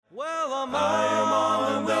am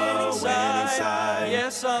on the winning side.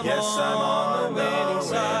 Yes, I'm on the winning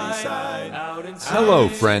side. Hello,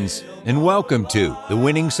 friends, and welcome to the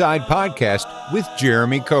Winning Side Podcast with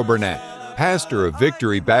Jeremy Coburnett, pastor of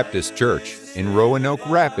Victory Baptist Church in Roanoke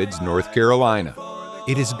Rapids, North Carolina.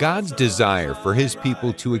 It is God's desire for His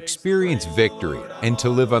people to experience victory and to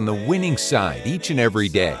live on the winning side each and every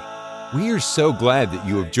day. We are so glad that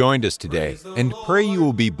you have joined us today and pray you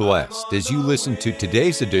will be blessed as you listen to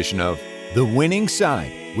today's edition of The Winning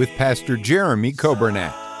Side with Pastor Jeremy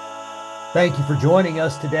Coburnett. Thank you for joining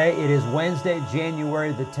us today. It is Wednesday,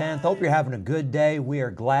 January the 10th. Hope you're having a good day. We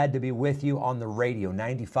are glad to be with you on the radio,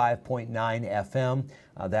 95.9 FM.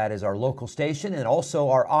 That is our local station, and also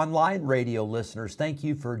our online radio listeners. Thank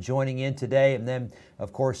you for joining in today. And then,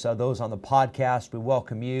 of course, those on the podcast, we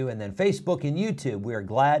welcome you. And then Facebook and YouTube, we are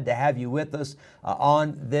glad to have you with us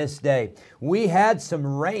on this day. We had some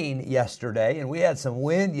rain yesterday, and we had some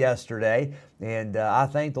wind yesterday. And I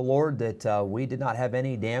thank the Lord that we did not have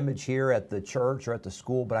any damage here at the church or at the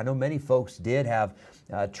school, but I know many folks did have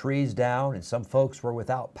trees down, and some folks were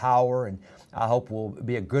without power, and I hope will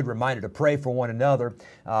be a good reminder to pray for one another.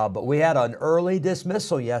 But we had an early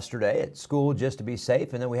dismissal yesterday at school just to be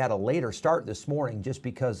safe, and then we had a later start this morning just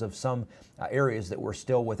because of some areas that were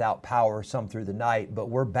still without power, some through the night. But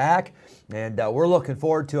we're back, and we're looking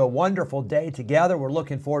forward to a wonderful day together. We're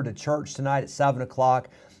looking forward to church tonight at 7 o'clock.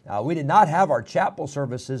 We did not have our chapel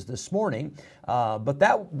services this morning, but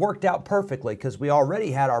that worked out perfectly because we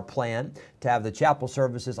already had our plan to have the chapel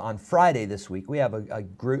services on Friday this week. We have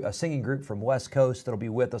a singing group from West Coast that'll be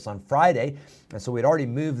with us on Friday, and so we'd already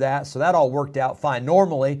moved that, so that all worked out fine.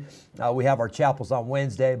 Normally, we have our chapels on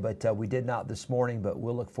Wednesday, but we did not this morning, but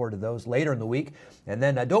we'll look forward to those later in the week. And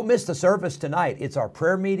then don't miss the service tonight. It's our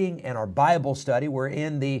prayer meeting and our Bible study. We're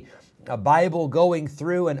in the Bible going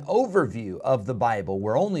through an overview of the Bible.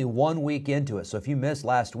 We're only 1 week into it, so if you missed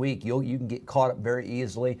last week, you can get caught up very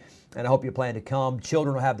easily, and I hope you plan to come.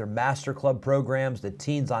 Children will have their Master Club programs. The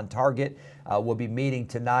Teens on Target will be meeting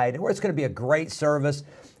tonight, and it's going to be a great service.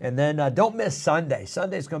 And then don't miss Sunday.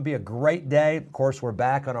 Sunday's going to be a great day. Of course, we're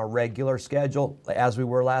back on our regular schedule as we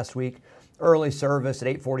were last week. Early service at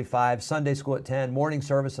 8:45, Sunday school at 10, morning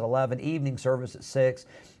service at 11, evening service at 6.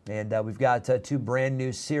 And we've got two brand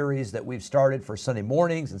new series that we've started for Sunday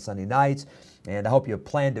mornings and Sunday nights. And I hope you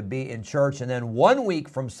plan to be in church. And then 1 week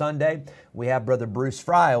from Sunday, we have Brother Bruce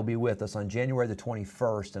Fry will be with us on January the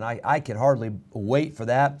 21st. And I can hardly wait for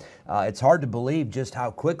that. It's hard to believe just how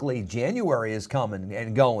quickly January is coming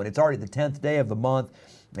and going. It's already the 10th day of the month.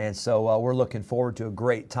 And so we're looking forward to a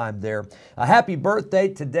great time there. A happy birthday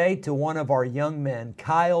today to one of our young men,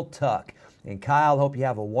 Kyle Tuck. And Kyle, hope you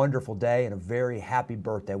have a wonderful day and a very happy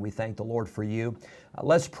birthday. We thank the Lord for you.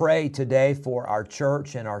 Let's pray today for our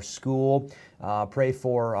church and our school. Pray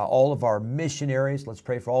for all of our missionaries. Let's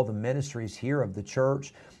pray for all the ministries here of the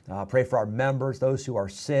church. Pray for our members, those who are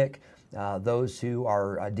sick, those who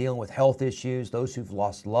are dealing with health issues, those who've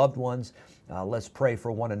lost loved ones. Let's pray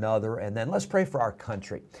for one another, and then let's pray for our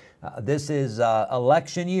country. This is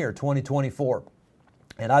election year 2024,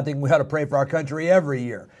 and I think we ought to pray for our country every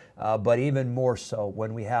year, but even more so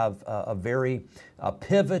when we have a very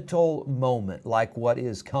pivotal moment like what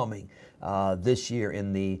is coming this year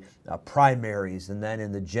in the primaries and then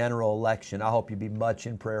in the general election. I hope you be much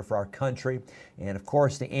in prayer for our country. And of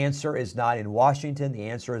course, the answer is not in Washington. The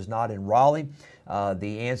answer is not in Raleigh.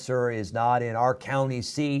 The answer is not in our county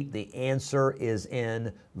seat. The answer is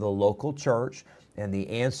in the local church. And the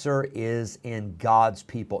answer is in God's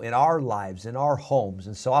people, in our lives, in our homes.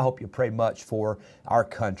 And so I hope you pray much for our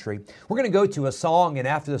country. We're going to go to a song, and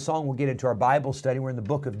after the song, we'll get into our Bible study. We're in the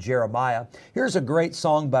book of Jeremiah. Here's a great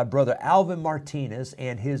song by Brother Alvin Martinez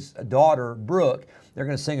and his daughter, Brooke. They're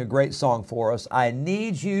going to sing a great song for us, I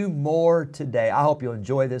Need You More Today. I hope you'll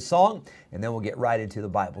enjoy this song, and then we'll get right into the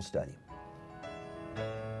Bible study.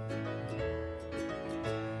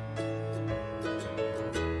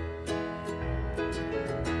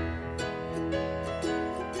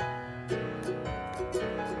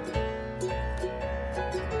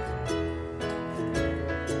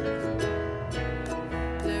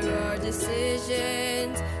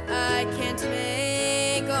 Decisions I can't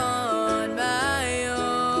make on my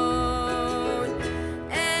own,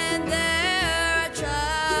 and there are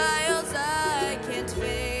trials I can't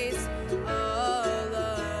face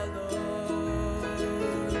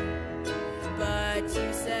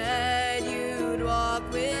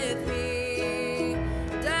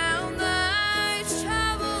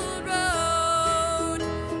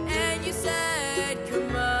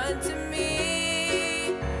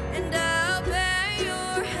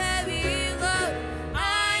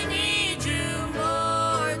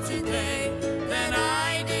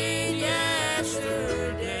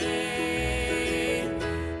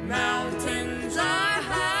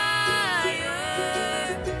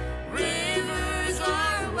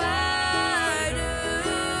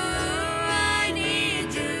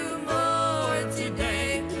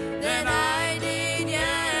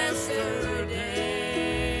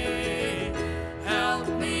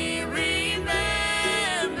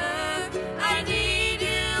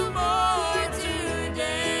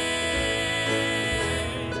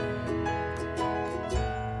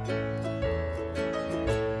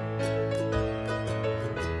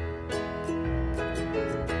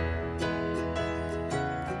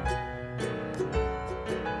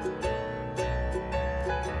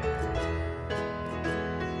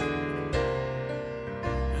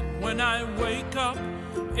when I wake up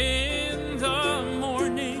in the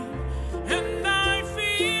morning and I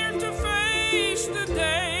fear to face the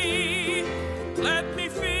day. Let me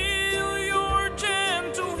feel your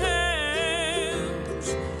gentle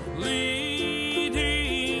hands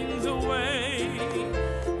leading the way.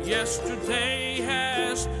 Yesterday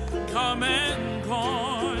has come and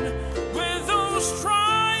gone with those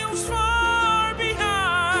trials far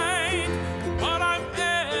behind, but I'm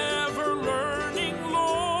ever learning,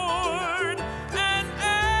 Lord, and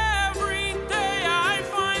every day I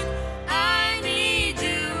find I need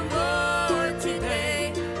you more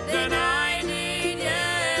today than I need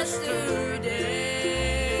yesterday.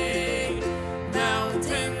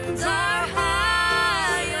 Mountains are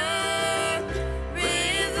higher,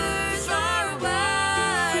 rivers are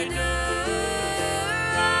wider.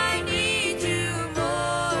 I need you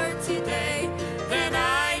more today than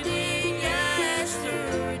I did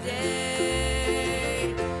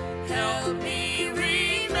yesterday. Help me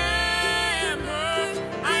remember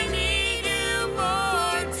I need you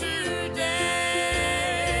more today.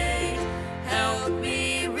 Help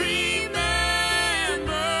me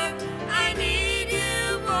remember I need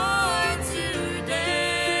you more today.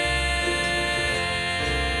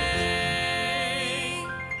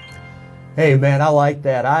 Hey man, I like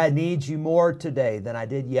that. I need you more today than I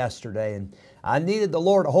did yesterday. And I needed the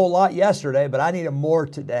Lord a whole lot yesterday, but I need Him more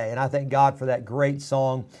today. And I thank God for that great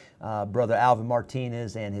song, Brother Alvin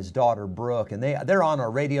Martinez and his daughter Brooke. And they're on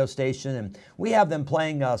our radio station, and we have them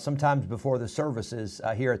playing sometimes before the services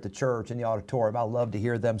here at the church in the auditorium. I love to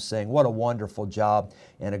hear them sing. What a wonderful job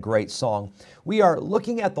and a great song. We are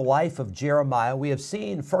looking at the life of Jeremiah. We have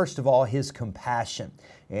seen, first of all, his compassion.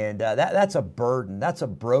 And that's a burden. That's a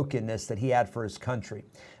brokenness that he had for his country.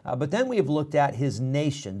 But then we have looked at his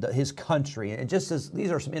nation, his country. And just as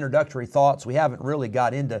these are some introductory thoughts, we haven't really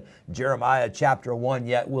got into Jeremiah chapter 1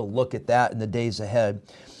 yet. We'll look at that in the days ahead.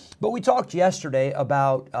 But we talked yesterday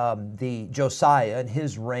about the Josiah and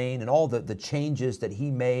his reign and all the changes that he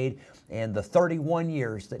made and the 31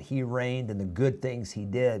 years that he reigned and the good things he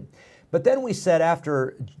did. But then we said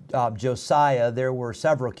after Josiah, there were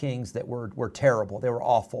several kings that were terrible. They were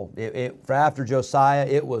awful. After Josiah,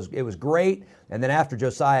 it was great. And then after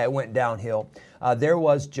Josiah, it went downhill. There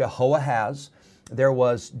was Jehoahaz. There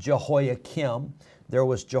was Jehoiakim. There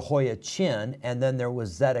was Jehoiachin. And then there was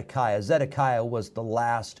Zedekiah. Zedekiah was the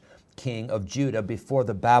last king of Judah before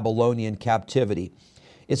the Babylonian captivity.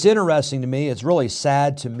 It's interesting to me, it's really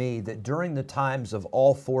sad to me that during the times of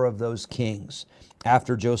all four of those kings,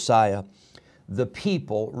 after Josiah, the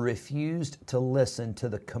people refused to listen to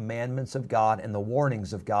the commandments of God and the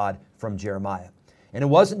warnings of God from Jeremiah. And it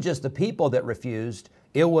wasn't just the people that refused,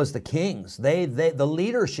 it was the kings. The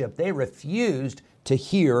leadership, they refused to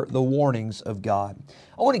hear the warnings of God.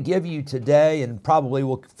 I want to give you today, and probably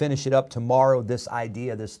we'll finish it up tomorrow, this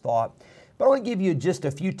idea, this thought. But I want to give you just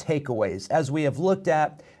a few takeaways as we have looked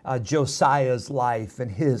at Josiah's life and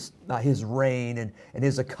his reign and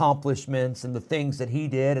his accomplishments and the things that he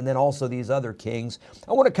did, and then also these other kings.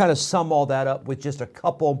 I want to kind of sum all that up with just a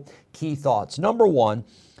couple key thoughts. Number one,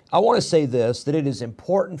 I want to say this, that it is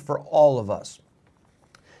important for all of us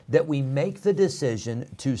that we make the decision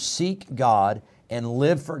to seek God and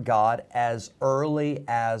live for God as early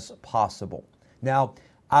as possible. Now,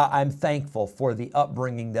 I'm thankful for the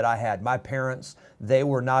upbringing that I had. My parents, they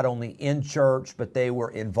were not only in church, but they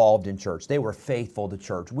were involved in church. They were faithful to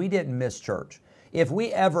church. We didn't miss church. If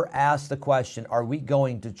we ever asked the question, are we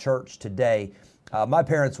going to church today? My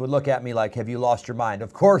parents would look at me like, have you lost your mind?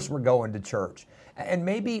 Of course we're going to church. And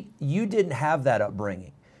maybe you didn't have that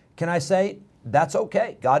upbringing. Can I say, that's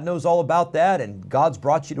okay. God knows all about that, and God's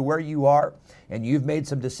brought you to where you are, and you've made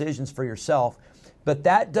some decisions for yourself. But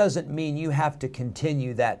that doesn't mean you have to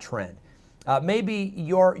continue that trend. Maybe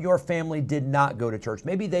your family did not go to church.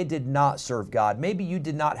 Maybe they did not serve God. Maybe you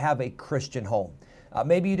did not have a Christian home.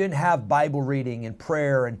 Maybe you didn't have Bible reading and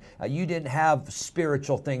prayer, and you didn't have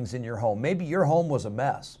spiritual things in your home. Maybe your home was a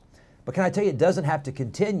mess. But can I tell you, it doesn't have to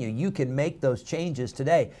continue. You can make those changes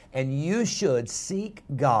today, and you should seek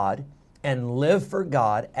God and live for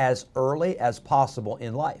God as early as possible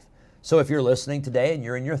in life. So if you're listening today and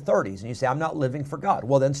you're in your 30s and you say, I'm not living for God,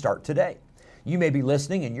 well, then start today. You may be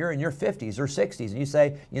listening and you're in your 50s or 60s and you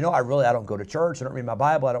say, I don't go to church, I don't read my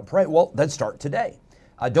Bible, I don't pray. Well, then start today.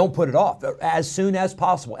 Don't put it off. As soon as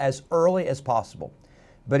possible, as early as possible.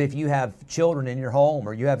 But if you have children in your home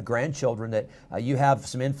or you have grandchildren that you have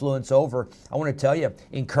some influence over, I want to tell you,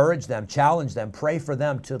 encourage them, challenge them, pray for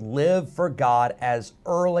them to live for God as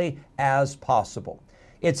early as possible.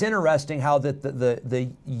 It's interesting how that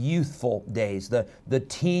the youthful days, the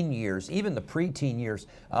teen years, even the preteen years,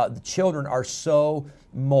 the children are so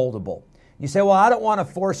moldable. You say, well, I don't want to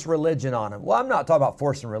force religion on them. Well, I'm not talking about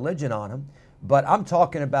forcing religion on them, but I'm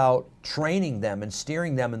talking about training them and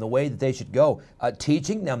steering them in the way that they should go,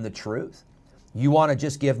 teaching them the truth. You want to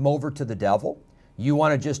just give them over to the devil? You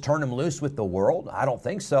want to just turn them loose with the world? I don't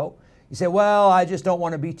think so. You say, well, I just don't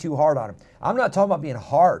want to be too hard on them. I'm not talking about being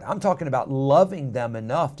hard. I'm talking about loving them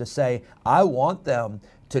enough to say, I want them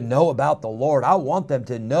to know about the Lord. I want them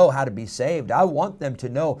to know how to be saved. I want them to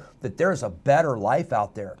know that there's a better life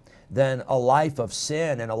out there than a life of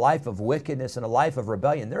sin and a life of wickedness and a life of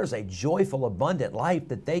rebellion. There's a joyful, abundant life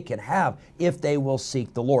that they can have if they will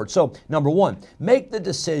seek the Lord. So, number one, make the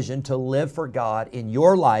decision to live for God in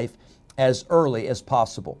your life as early as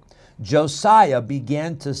possible. Josiah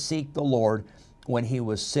began to seek the Lord when he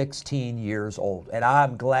was 16 years old, and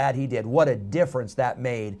I'm glad he did. What a difference that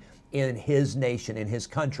made in his nation, in his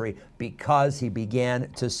country, because he began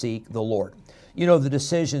to seek the Lord. You know, the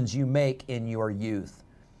decisions you make in your youth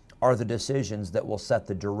are the decisions that will set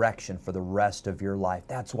the direction for the rest of your life.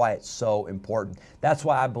 That's why it's so important. That's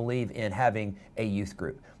why I believe in having a youth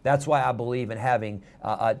group. That's why I believe in having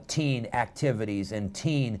teen activities and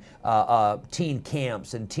teen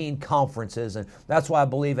camps and teen conferences. And that's why I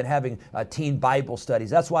believe in having teen Bible studies.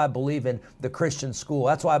 That's why I believe in the Christian school.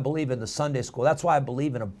 That's why I believe in the Sunday school. That's why I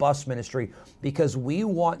believe in a bus ministry, because we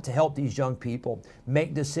want to help these young people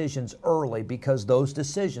make decisions early, because those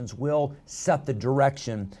decisions will set the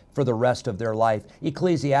direction for the rest of their life.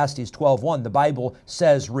 Ecclesiastes 12:1, the Bible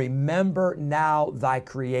says, remember now thy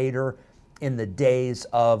Creator in the days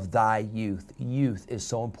of thy youth. Youth is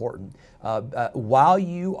so important. While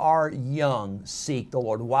you are young, seek the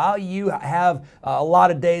Lord. While you have a lot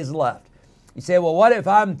of days left. You say, well, what if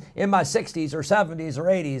I'm in my 60s or 70s or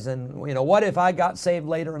 80s, and what if I got saved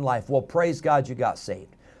later in life? Well, praise God you got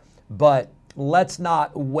saved. But let's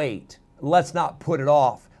not wait. Let's not put it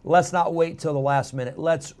off. Let's not wait till the last minute.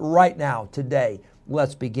 Let's right now, today,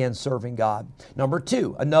 let's begin serving God. Number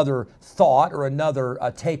two, another thought or another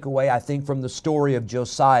takeaway, I think, from the story of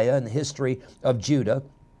Josiah and the history of Judah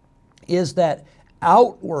is that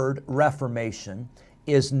outward reformation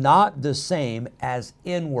is not the same as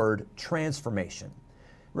inward transformation.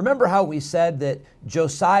 Remember how we said that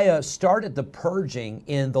Josiah started the purging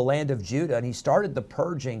in the land of Judah, and he started the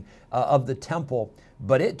purging of the temple,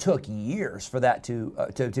 but it took years for that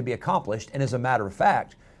to be accomplished. And as a matter of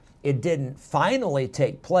fact, it didn't finally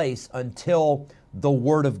take place until the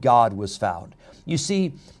Word of God was found. You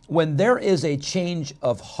see, when there is a change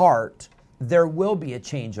of heart, there will be a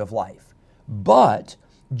change of life. But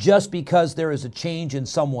just because there is a change in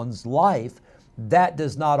someone's life, that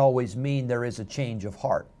does not always mean there is a change of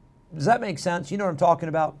heart. Does that make sense? You know what I'm talking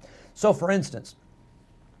about? So for instance,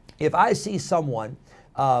 if I see someone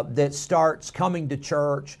that starts coming to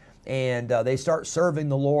church and they start serving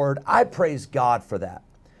the Lord, I praise God for that.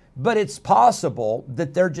 But it's possible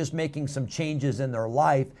that they're just making some changes in their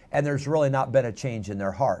life and there's really not been a change in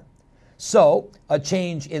their heart. So a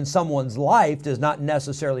change in someone's life does not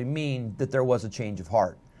necessarily mean that there was a change of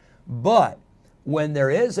heart. But when there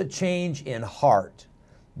is a change in heart,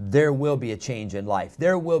 there will be a change in life.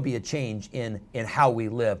 There will be a change in how we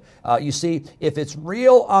live. You see, if it's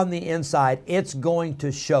real on the inside, it's going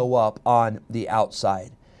to show up on the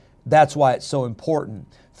outside. That's why it's so important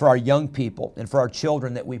for our young people and for our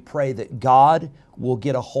children that we pray that God will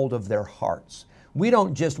get a hold of their hearts. We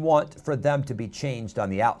don't just want for them to be changed on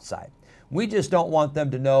the outside. We just don't want them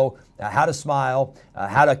to know how to smile,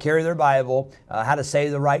 how to carry their Bible, how to say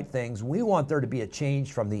the right things. We want there to be a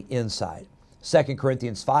change from the inside. 2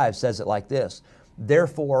 Corinthians 5 says it like this,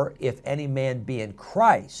 therefore, if any man be in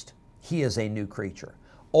Christ, he is a new creature.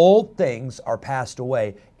 Old things are passed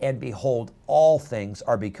away, and behold, all things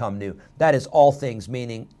are become new. That is all things,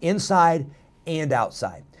 meaning inside and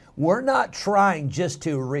outside. We're not trying just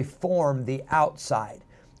to reform the outside.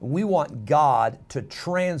 We want God to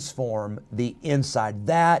transform the inside.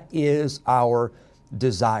 That is our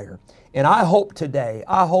desire. And I hope today,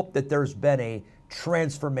 that there's been a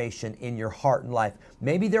transformation in your heart and life.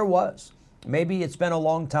 Maybe there was. Maybe it's been a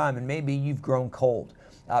long time and maybe you've grown cold.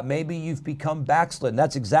 Maybe you've become backslidden.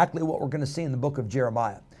 That's exactly what we're going to see in the book of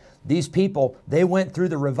Jeremiah. These people, they went through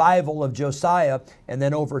the revival of Josiah, and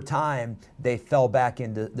then over time, they fell back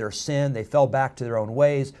into their sin. They fell back to their own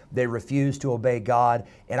ways. They refused to obey God.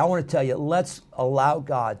 And I want to tell you, let's allow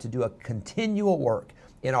God to do a continual work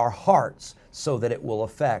in our hearts so that it will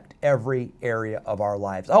affect every area of our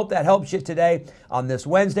lives. I hope that helps you today on this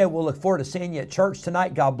Wednesday. We'll look forward to seeing you at church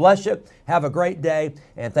tonight. God bless you. Have a great day,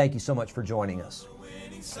 and thank you so much for joining us.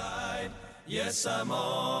 Yes, I'm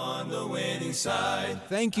on the winning side.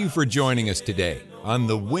 Thank you for joining us today on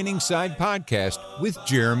the Winning Side Podcast with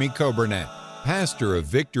Jeremy Coburnett, pastor of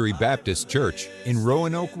Victory Baptist Church in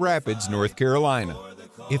Roanoke Rapids, North Carolina.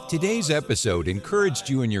 If today's episode encouraged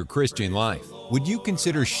you in your Christian life, would you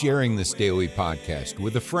consider sharing this daily podcast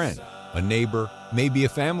with a friend, a neighbor, maybe a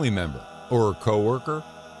family member, or a coworker?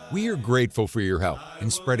 We are grateful for your help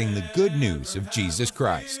in spreading the good news of Jesus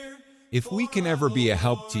Christ. If we can ever be a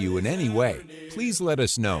help to you in any way, please let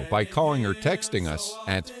us know by calling or texting us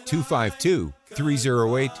at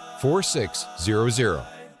 252-308-4600.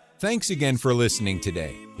 Thanks again for listening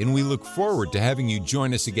today, and we look forward to having you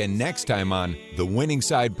join us again next time on the Winning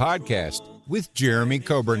Side Podcast with Jeremy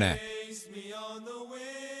Coburnett.